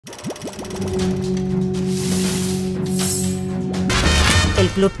El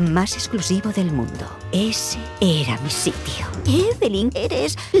club más exclusivo del mundo. Ese era mi sitio. Evelyn,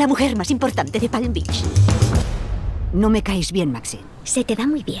 eres la mujer más importante de Palm Beach. No me caes bien, Maxine. Se te da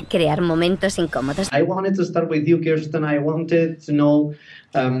muy bien crear momentos incómodos. I wanted to start with you, Kirsten. I wanted to know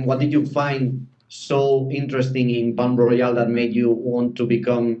what did you find so interesting in Palm Royale that made you want to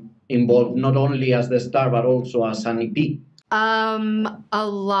become involved not only as the star but also as an EP? A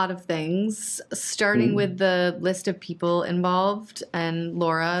lot of things, starting with the list of people involved and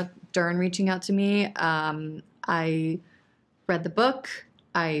Laura Dern reaching out to me. I read the book,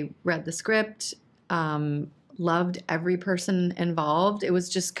 I read the script, loved every person involved. It was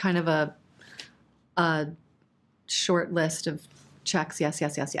just kind of a short list of checks, yes,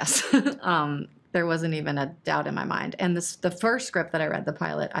 yes, yes, yes. There wasn't even a doubt in my mind. And the first script that I read, the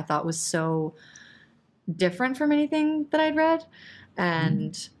pilot, I thought was so different from anything that I'd read.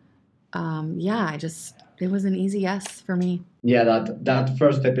 And yeah, it was an easy yes for me. Yeah, that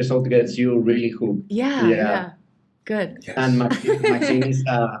first episode gets you really hooked. Yeah. Good. Yes. And Maxine is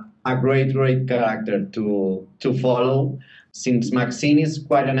a great character to follow, since Maxine is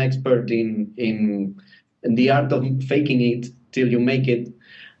quite an expert in the art of faking it till you make it.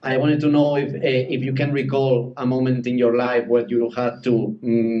 I wanted to know if you can recall a moment in your life where you had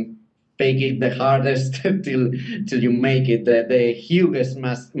to fake it the hardest till you make it, the hugest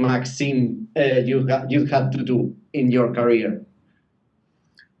Maxine you had to do in your career.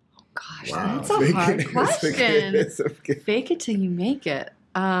 Oh gosh, wow. That's a hard question. Okay. Fake it till you make it.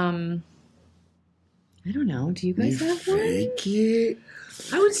 I don't know. Do you guys have one? Fake it?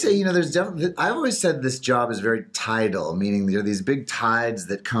 I would say, there's definitely, I've always said this job is very tidal, meaning there are these big tides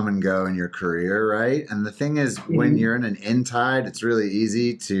that come and go in your career, right? And the thing is, when you're in an in tide, it's really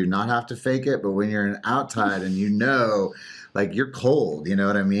easy to not have to fake it. But when you're in an out tide and like you're cold, you know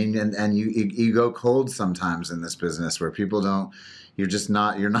what I mean? And you go cold sometimes in this business where people don't, you're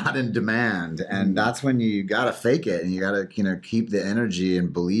not in demand. And that's when you gotta fake it, and you gotta, keep the energy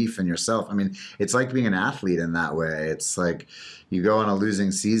and belief in yourself. I mean, it's like being an athlete in that way. It's like you go on a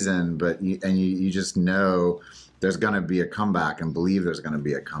losing season, but you just know there's gonna be a comeback and believe there's gonna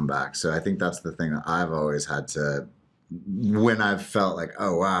be a comeback. So I think that's the thing that I've always had to, when I've felt like,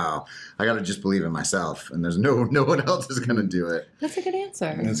 oh wow, I got to just believe in myself, and there's no one else is going to do it. That's a good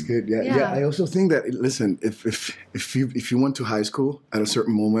answer. That's good. Yeah. I also think that, listen, if you went to high school at a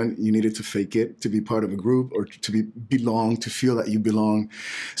certain moment, you needed to fake it to be part of a group or to belong, to feel that you belong.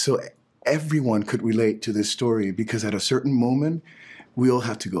 So everyone could relate to this story, because at a certain moment, we all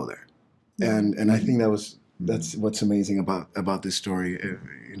have to go there, and I think that's what's amazing about this story.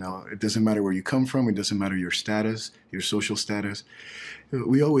 It doesn't matter where you come from. It doesn't matter your status, your social status.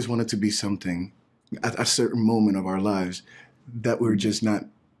 We always wanted to be something at a certain moment of our lives that we're just not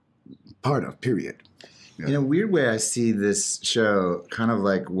part of, period. Yeah. In a weird way, I see this show kind of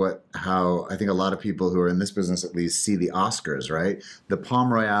like how I think a lot of people who are in this business at least see the Oscars, right? The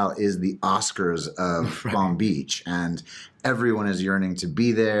Palm Royale is the Oscars of Palm Beach, and everyone is yearning to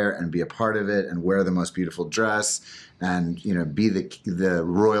be there and be a part of it and wear the most beautiful dress and be the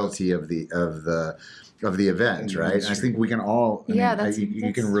royalty of the event, right? And I think we can all,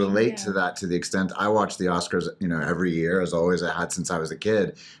 you can relate to that to the extent. I watch the Oscars, every year, as always. I had since I was a kid.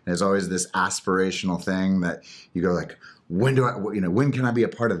 And there's always this aspirational thing that you go like, when can I be a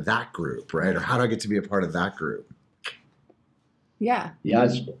part of that group, right? Or how do I get to be a part of that group? Yeah. Yeah,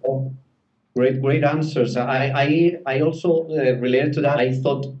 it's great answers. I also related to that. I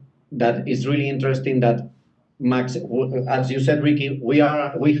thought that it's really interesting that Max, as you said, Ricky,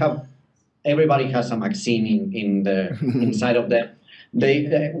 everybody has a Maxine in the inside of them.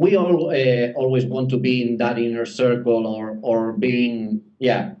 We all always want to be in that inner circle or being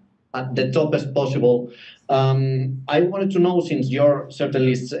at the top as possible. I wanted to know, since you're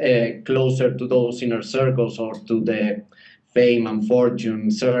certainly closer to those inner circles or to the fame and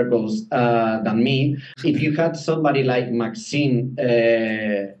fortune circles than me, if you had somebody like Maxine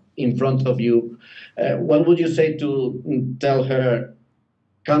in front of you, what would you say to tell her?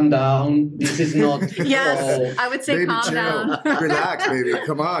 Calm down. This is not. Yes, I would say baby, calm down. Relax, baby.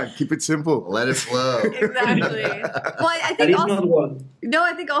 Come on, keep it simple. Let it flow. Exactly. Well, I think also. No,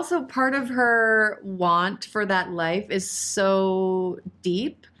 I think also part of her want for that life is so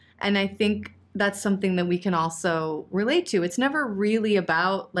deep, and I think that's something that we can also relate to. It's never really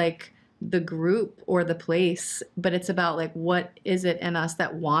about like the group or the place, but it's about like what is it in us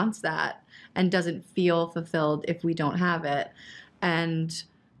that wants that and doesn't feel fulfilled if we don't have it. And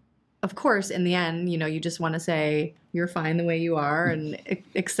of course, in the end, you just want to say you're fine the way you are and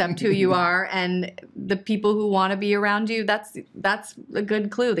accept who you are. And the people who want to be around you, that's a good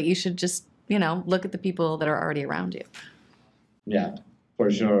clue that you should just you know, look at the people that are already around you. Yeah, for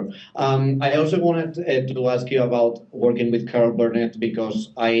sure. I also wanted to ask you about working with Carol Burnett,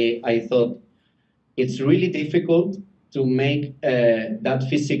 because I thought it's really difficult to make that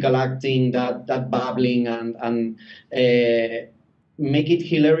physical acting, that babbling, and make it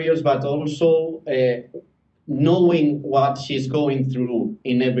hilarious, but also knowing what she's going through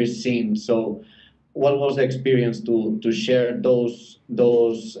in every scene. So what was the experience to share this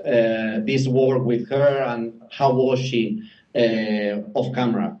work with her, and how was she off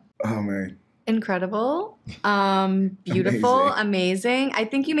camera? Oh man. Incredible, beautiful, amazing. I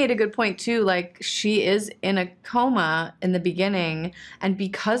think you made a good point too. Like, she is in a coma in the beginning, and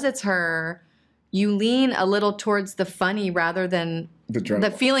because it's her, you lean a little towards the funny rather than the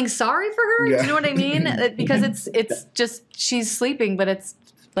feeling sorry for her. Yeah. Do you know what I mean? Because it's just she's sleeping, but it's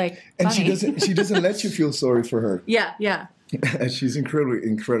like And funny. she doesn't let you feel sorry for her. Yeah. And she's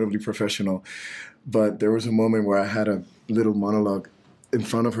incredibly professional. But there was a moment where I had a little monologue in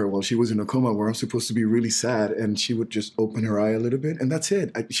front of her while she was in a coma, where I'm supposed to be really sad, and she would just open her eye a little bit, and that's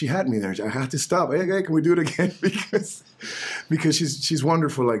it. She had me there. I had to stop. Hey, can we do it again? because she's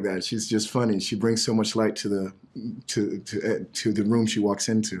wonderful like that. She's just funny. She brings so much light to the room she walks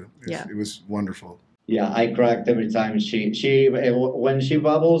into. It was wonderful. Yeah, I cracked every time she when she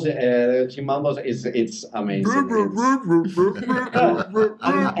bubbles, she mumbles. It's amazing. And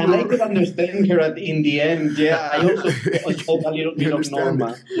I could understand her in the end. Yeah, I also spoke a little bit of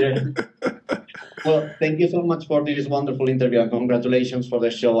Norma. Yeah. Well, thank you so much for this wonderful interview, and congratulations for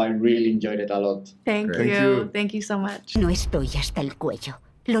the show. I really enjoyed it a lot. Thank you. Thank you so much. No estoy hasta el cuello.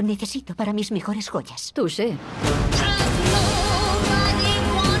 Lo necesito para mis mejores joyas. Touché.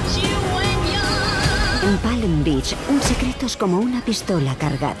 En Palm Beach, un secreto es como una pistola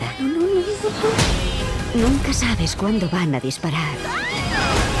cargada. Nunca sabes cuándo van a disparar,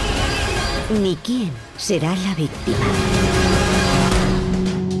 ni quién será la víctima.